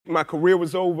my career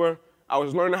was over. I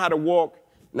was learning how to walk,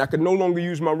 and I could no longer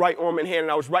use my right arm and hand,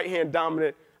 and I was right-hand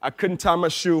dominant. I couldn't tie my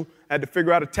shoe. I had to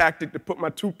figure out a tactic to put my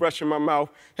toothbrush in my mouth.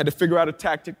 Had to figure out a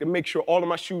tactic to make sure all of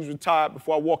my shoes were tied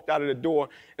before I walked out of the door.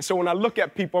 And so when I look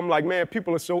at people, I'm like, man,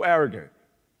 people are so arrogant.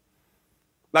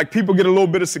 Like, people get a little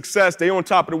bit of success, they on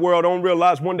top of the world, don't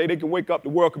realize one day they can wake up, the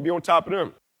world can be on top of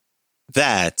them.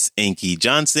 That's Inky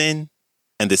Johnson,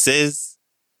 and this is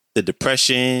the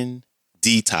Depression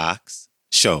Detox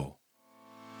Show.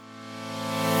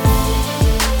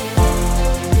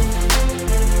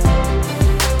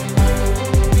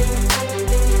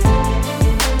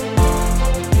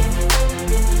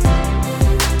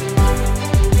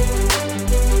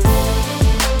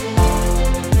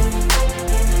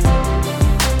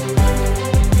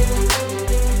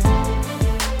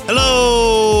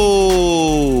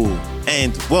 Hello,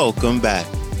 and welcome back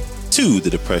to the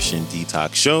Depression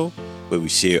Detox Show, where we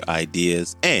share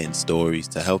ideas and stories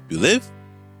to help you live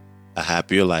a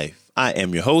happier life. I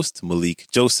am your host, Malik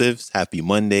Josephs. Happy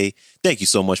Monday. Thank you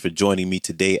so much for joining me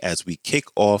today as we kick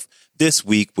off this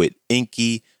week with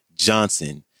Inky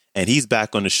Johnson. And he's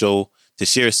back on the show to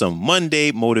share some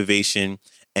Monday motivation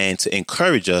and to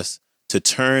encourage us to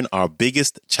turn our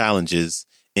biggest challenges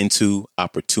into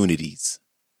opportunities.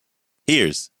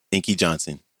 Here's Inky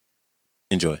Johnson.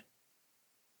 Enjoy.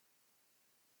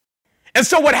 And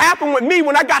so what happened with me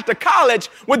when I got to college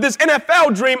with this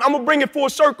NFL dream, I'm going to bring it full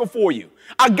circle for you.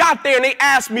 I got there and they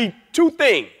asked me two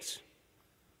things.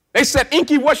 They said,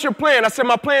 Inky, what's your plan? I said,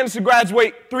 my plan is to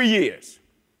graduate 3 years.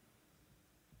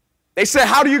 They said,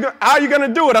 how are you going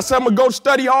to do it? I said, I'm going to go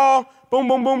study hall, boom,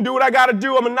 boom, boom, do what I got to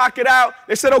do. I'm going to knock it out.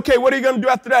 They said, okay, what are you going to do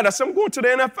after that? I said, I'm going to the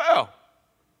NFL.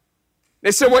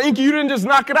 They said, well, Inky, you didn't just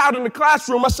knock it out in the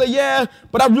classroom. I said, yeah,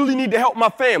 but I really need to help my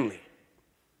family.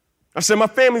 I said, my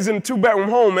family's in a 2-bedroom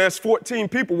home, man. It's 14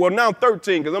 people. Well, now I'm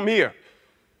 13 because I'm here.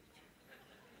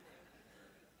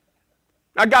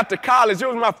 I got to college. It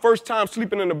was my first time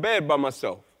sleeping in a bed by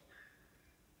myself.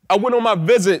 I went on my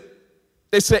visit.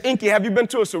 They said, Inky, have you been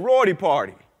to a sorority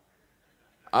party?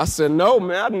 I said, no,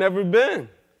 man, I've never been.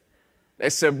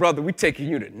 They said, brother, we taking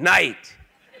you tonight.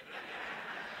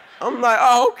 I'm like,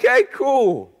 oh, okay,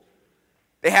 cool.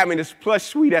 They had me this plush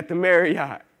suite at the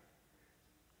Marriott.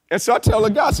 And so I tell the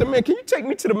guy, I said, man, can you take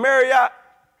me to the Marriott?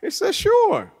 He said,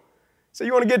 sure. I said,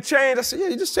 you want to get changed? I said, yeah,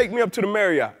 you just take me up to the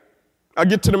Marriott. I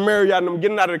get to the Marriott, and I'm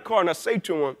getting out of the car, and I say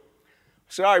to him, I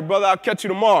said, all right, brother, I'll catch you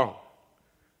tomorrow.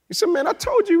 He said, man, I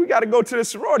told you we got to go to the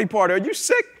sorority party. Are you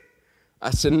sick? I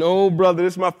said, no, brother,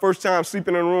 this is my first time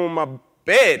sleeping in a room in my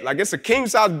bed. Like, it's a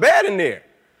king-size bed in there.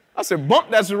 I said, bump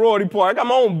that sorority party. I got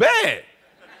my own bed.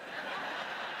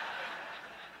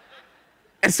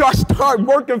 And so I started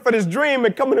working for this dream,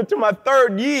 and coming into my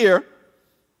 3rd year,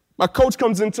 my coach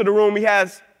comes into the room. He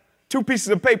has 2 pieces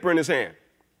of paper in his hand.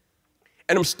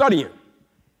 And I'm studying.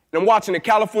 And I'm watching the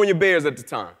California Bears at the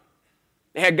time.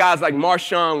 They had guys like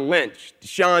Marshawn Lynch,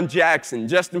 Deshaun Jackson,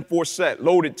 Justin Forsett,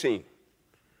 loaded team.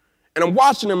 And I'm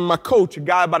watching them, my coach, a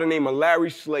guy by the name of Larry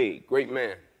Slade, great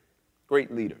man,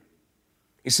 great leader.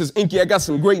 He says, Inky, I got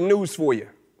some great news for you.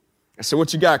 I said,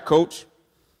 what you got, coach?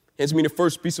 Hands me the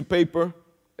first piece of paper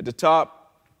at the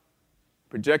top,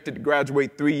 projected to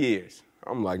graduate 3 years.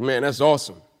 I'm like, man, that's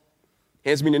awesome.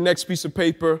 Hands me the next piece of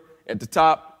paper at the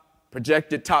top,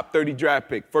 projected top 30 draft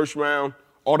pick, first round,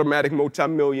 automatic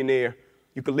multimillionaire.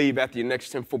 You could leave after your next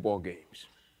 10 football games.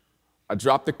 I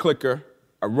drop the clicker.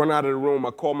 I run out of the room.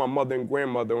 I call my mother and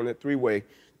grandmother on that 3-way.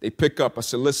 They pick up. I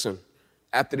said, listen,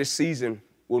 after this season,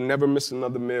 we'll never miss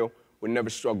another meal. We'll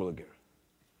never struggle again.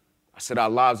 I said,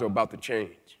 our lives are about to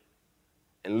change.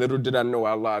 And little did I know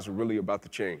our lives were really about to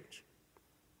change.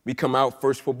 We come out,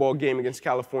 first football game against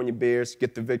California Bears,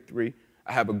 get the victory.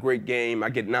 I have a great game.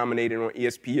 I get nominated on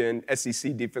ESPN,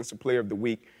 SEC Defensive Player of the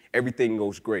Week. Everything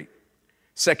goes great.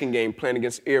 Second game, playing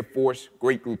against Air Force,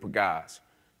 great group of guys,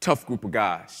 tough group of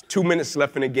guys. 2 minutes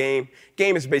left in the game.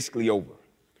 Game is basically over.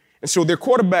 And so their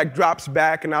quarterback drops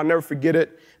back, and I'll never forget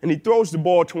it, and he throws the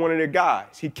ball to one of their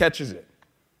guys. He catches it.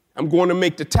 I'm going to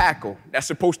make the tackle. That's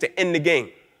supposed to end the game.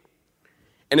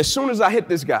 And as soon as I hit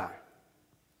this guy,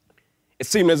 it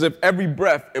seemed as if every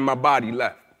breath in my body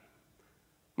left.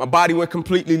 My body went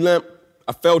completely limp.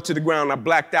 I fell to the ground. I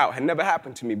blacked out. Had never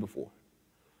happened to me before.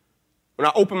 When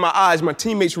I opened my eyes, my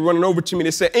teammates were running over to me.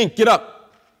 They said, Ink, get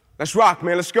up. Let's rock,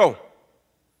 man. Let's go.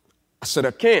 I said,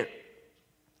 I can't.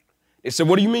 They said,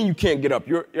 what do you mean you can't get up?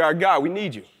 You're our guy. We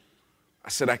need you. I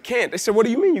said, I can't. They said, what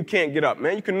do you mean you can't get up,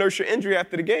 man? You can nurse your injury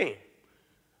after the game.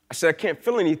 I said, I can't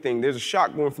feel anything. There's a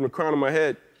shock going from the crown of my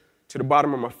head to the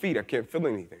bottom of my feet. I can't feel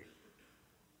anything.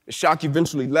 The shock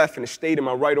eventually left, and it stayed in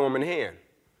my right arm and hand.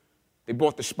 They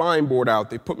brought the spine board out.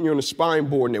 They put me on the spine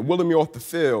board, and they're wheeling me off the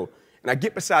field. And I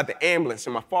get beside the ambulance,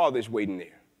 and my father's waiting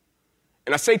there.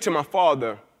 And I say to my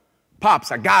father,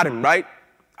 Pops, I got him, right?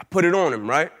 I put it on him,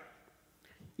 right?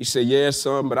 He said, yeah,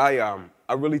 son, but I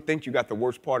really think you got the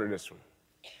worst part of this one.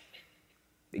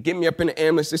 They get me up in the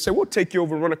ambulance. They say, we'll take you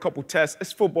over and run a couple tests.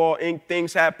 It's football, Ink,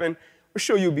 things happen. We're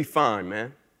sure you'll be fine,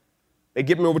 man. They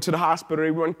get me over to the hospital.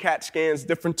 They run CAT scans,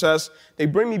 different tests. They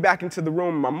bring me back into the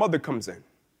room. My mother comes in.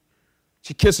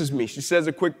 She kisses me. She says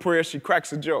a quick prayer. She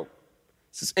cracks a joke.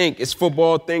 Says, Ink, it's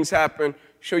football, things happen.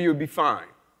 Sure you'll be fine.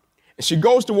 And she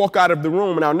goes to walk out of the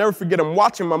room, and I'll never forget, I'm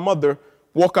watching my mother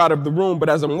walk out of the room, but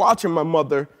as I'm watching my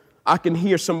mother, I can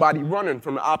hear somebody running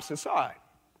from the opposite side.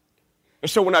 And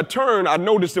so when I turned, I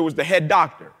noticed it was the head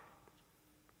doctor.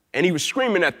 And he was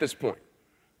screaming at this point,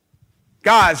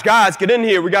 guys, get in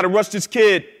here. We got to rush this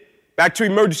kid back to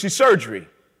emergency surgery.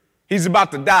 He's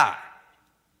about to die.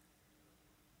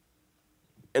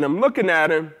 And I'm looking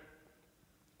at him,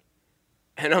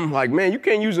 and I'm like, man, you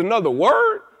can't use another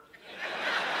word?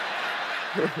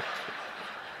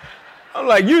 I'm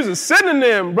like, use a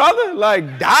synonym, brother.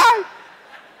 Like, die?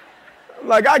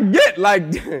 Like, I get, like,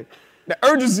 the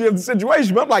urgency of the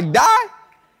situation, but I'm like, die?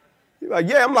 He's like,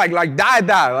 yeah. I'm like,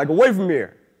 die, like, away from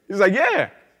here. He's like, yeah.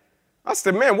 I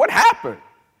said, man, what happened?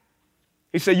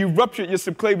 He said, you ruptured your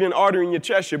subclavian artery in your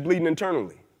chest. You're bleeding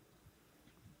internally.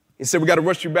 He said, we got to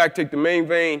rush you back, take the main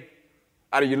vein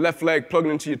out of your left leg, plug it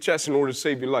into your chest in order to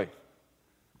save your life.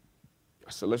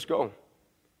 I said, let's go.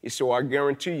 He said, well, I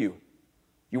guarantee you,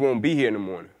 you won't be here in the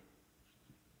morning.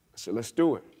 I said, let's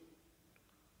do it.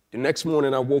 The next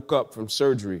morning, I woke up from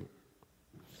surgery.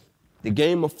 The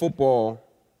game of football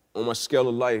on my scale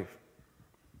of life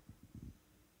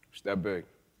was that big.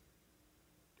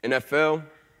 NFL,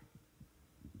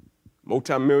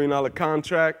 multi-million-dollar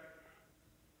contract.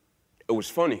 It was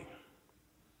funny.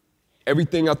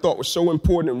 Everything I thought was so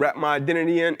important and wrapped my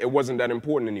identity in, it wasn't that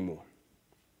important anymore.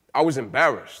 I was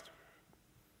embarrassed.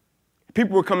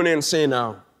 People were coming in and saying,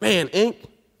 man, Ink,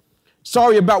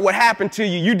 sorry about what happened to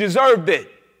you. You deserved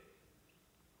it.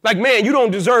 Like, man, you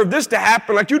don't deserve this to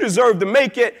happen. Like, you deserve to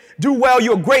make it, do well,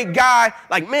 you're a great guy.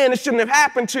 Like, man, it shouldn't have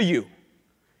happened to you.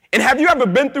 And have you ever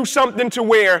been through something to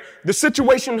where the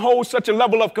situation holds such a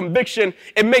level of conviction,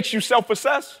 it makes you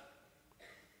self-assess?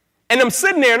 And I'm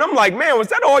sitting there and I'm like, man, was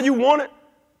that all you wanted?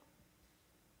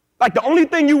 Like, the only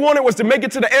thing you wanted was to make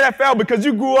it to the NFL because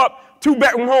you grew up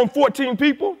 2-bedroom home, 14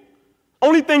 people?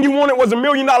 Only thing you wanted was $1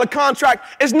 million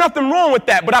contract. There's nothing wrong with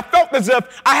that, but I felt as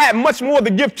if I had much more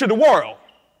to give to the world.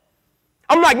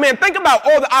 I'm like, man, think about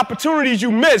all the opportunities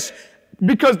you missed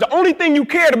because the only thing you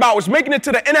cared about was making it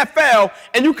to the NFL,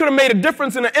 and you could have made a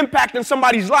difference and an impact in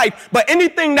somebody's life, but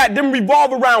anything that didn't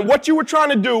revolve around what you were trying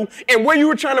to do and where you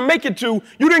were trying to make it to,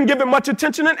 you didn't give it much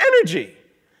attention and energy.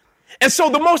 And so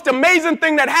the most amazing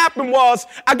thing that happened was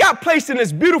I got placed in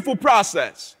this beautiful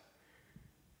process.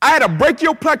 I had a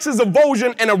brachial plexus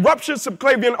avulsion and a ruptured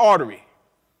subclavian artery.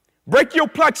 Brachial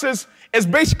plexus is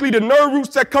basically the nerve roots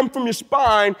that come from your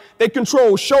spine. They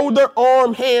control shoulder,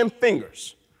 arm, hand,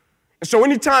 fingers. And so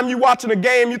anytime you're watching a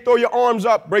game, you throw your arms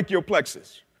up, brachial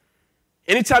plexus.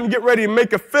 Anytime you get ready to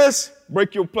make a fist,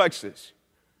 brachial plexus.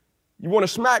 You want to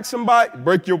smack somebody,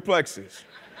 brachial plexus.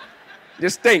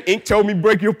 Just think, Ink told me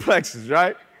brachial plexus,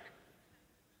 right?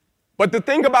 But the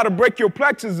thing about a brachial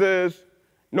plexus is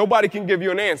nobody can give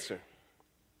you an answer.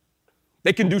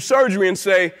 They can do surgery and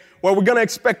say, well, we're going to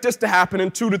expect this to happen in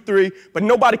 2 to 3, but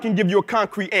nobody can give you a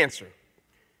concrete answer.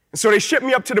 And so they shipped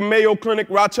me up to the Mayo Clinic,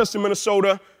 Rochester,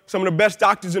 Minnesota, some of the best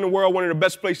doctors in the world, one of the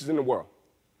best places in the world.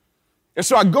 And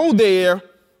so I go there,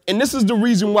 and this is the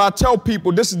reason why I tell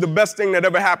people this is the best thing that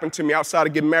ever happened to me outside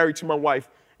of getting married to my wife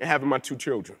and having my 2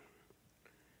 children.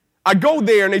 I go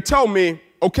there, and they tell me,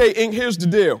 okay, Ink, here's the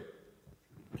deal.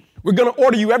 We're going to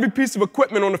order you every piece of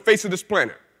equipment on the face of this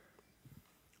planet.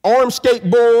 Arm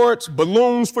skateboards,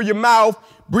 balloons for your mouth,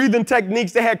 breathing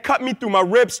techniques. They had cut me through my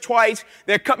ribs twice.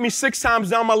 They had cut me 6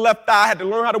 times down my left thigh. I had to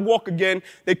learn how to walk again.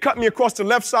 They cut me across the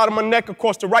left side of my neck,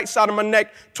 across the right side of my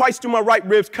neck, twice through my right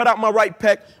ribs, cut out my right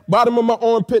pec, bottom of my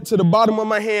armpit to the bottom of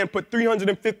my hand, put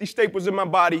 350 staples in my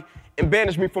body, and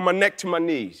bandaged me from my neck to my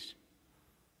knees.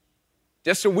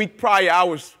 Just a week prior, I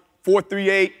was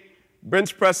 438,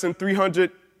 bench pressing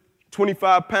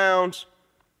 325 pounds,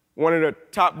 one of the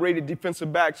top-rated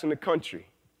defensive backs in the country.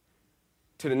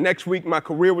 To the next week, my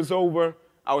career was over.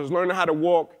 I was learning how to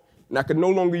walk, and I could no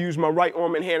longer use my right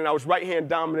arm and hand, and I was right-hand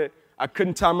dominant. I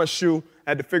couldn't tie my shoe.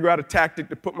 I had to figure out a tactic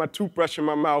to put my toothbrush in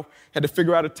my mouth. Had to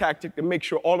figure out a tactic to make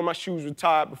sure all of my shoes were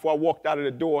tied before I walked out of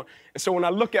the door. And so when I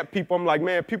look at people, I'm like,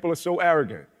 man, people are so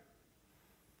arrogant.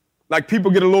 Like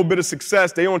people get a little bit of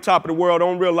success, they on top of the world,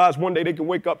 don't realize one day they can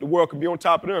wake up, the world can be on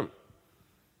top of them.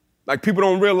 Like people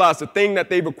don't realize the thing that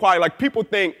they've acquired. Like people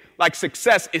think like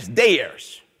success is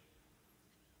theirs.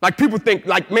 Like people think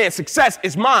like, man, success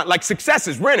is mine. Like success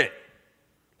is rented.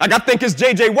 Like I think it's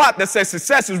J.J. Watt that says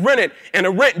success is rented and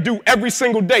the rent due every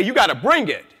single day. You got to bring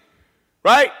it.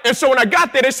 Right? And so when I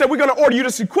got there, they said, we're going to order you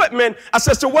this equipment. I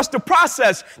said, so what's the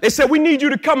process? They said, we need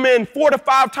you to come in 4 to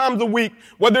 5 times a week,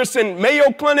 whether it's in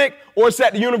Mayo Clinic or it's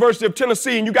at the University of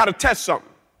Tennessee, and you got to test something.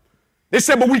 They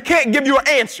said, but we can't give you an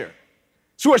answer.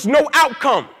 So it's no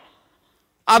outcome.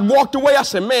 I walked away. I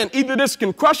said, man, either this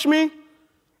can crush me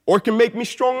or it can make me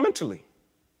strong mentally.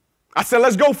 I said,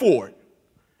 let's go for it.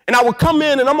 And I would come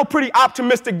in, and I'm a pretty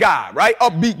optimistic guy, right?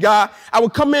 Upbeat guy. I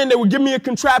would come in, they would give me a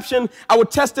contraption. I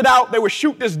would test it out. They would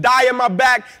shoot this dye in my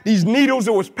back, these needles.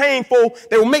 It was painful.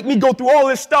 They would make me go through all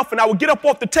this stuff, and I would get up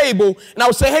off the table, and I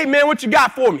would say, hey, man, what you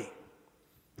got for me?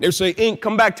 They would say, Ink,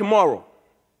 come back tomorrow.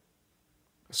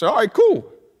 I said, all right, cool.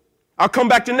 I'll come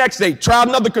back the next day, try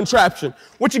another contraption.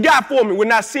 What you got for me? We're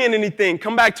not seeing anything.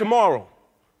 Come back tomorrow.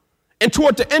 And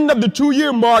toward the end of the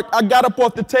 2-year mark, I got up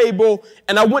off the table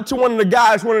and I went to one of the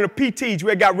guys, one of the PTs,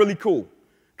 where it got really cool.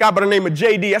 Guy by the name of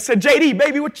JD. I said, JD,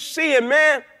 baby, what you seeing,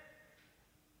 man?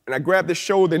 And I grabbed his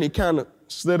shoulder and he kind of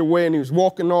slid away and he was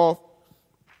walking off.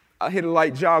 I hit a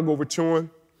light jog over to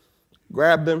him,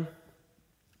 grabbed him,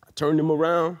 I turned him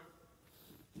around.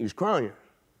 He was crying.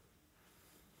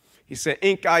 He said,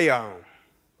 Ink, I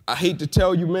hate to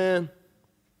tell you, man,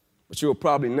 but you'll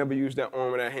probably never use that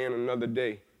arm or that hand another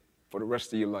day for the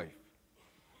rest of your life.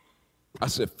 I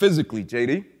said, physically,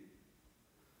 JD?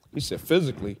 He said,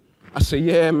 physically? I said,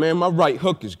 yeah, man, my right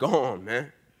hook is gone,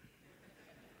 man.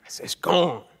 I said, it's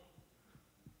gone.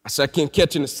 I said, I can't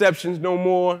catch interceptions no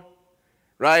more,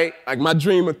 right? Like my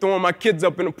dream of throwing my kids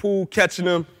up in the pool, catching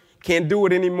them, can't do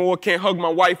it anymore, can't hug my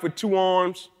wife with 2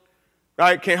 arms,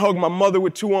 right? Can't hug my mother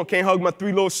with 2 arms, can't hug my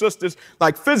 3 little sisters,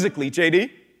 like physically,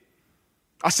 JD.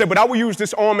 I said, but I will use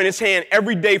this arm and this hand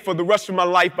every day for the rest of my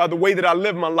life by the way that I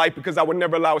live my life because I would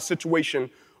never allow a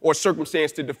situation or a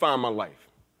circumstance to define my life.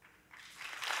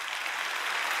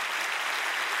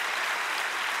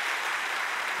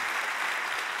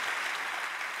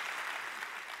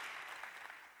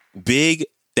 Big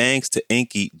thanks to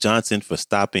Inky Johnson for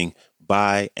stopping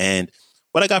by. And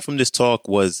what I got from this talk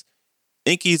was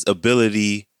Inky's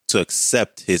ability to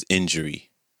accept his injury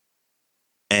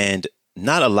and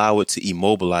not allow it to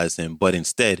immobilize him, but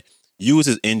instead use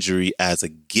his injury as a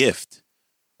gift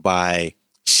by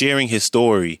sharing his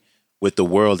story with the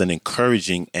world and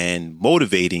encouraging and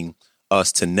motivating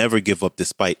us to never give up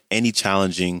despite any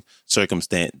challenging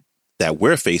circumstance that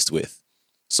we're faced with.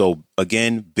 So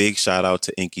again, big shout out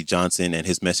to Inky Johnson and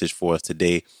his message for us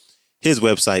today. His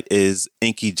website is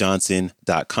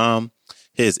inkyjohnson.com.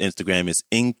 His Instagram is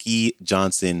Inky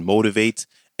Johnson Motivate.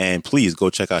 And please go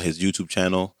check out his YouTube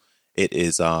channel. It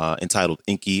is entitled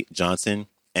Inky Johnson.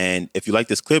 And if you like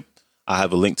this clip, I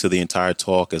have a link to the entire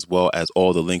talk as well as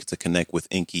all the links to connect with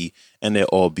Inky, and they'll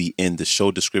all be in the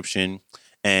show description.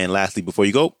 And lastly, before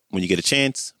you go, when you get a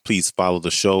chance, please follow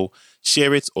the show,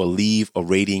 share it, or leave a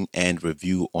rating and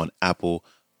review on Apple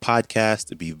Podcasts.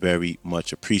 It'd be very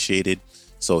much appreciated.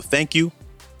 So thank you.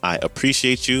 I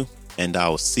appreciate you, and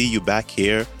I'll see you back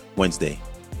here Wednesday.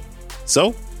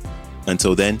 So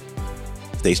until then,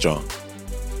 stay strong.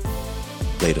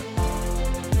 Later.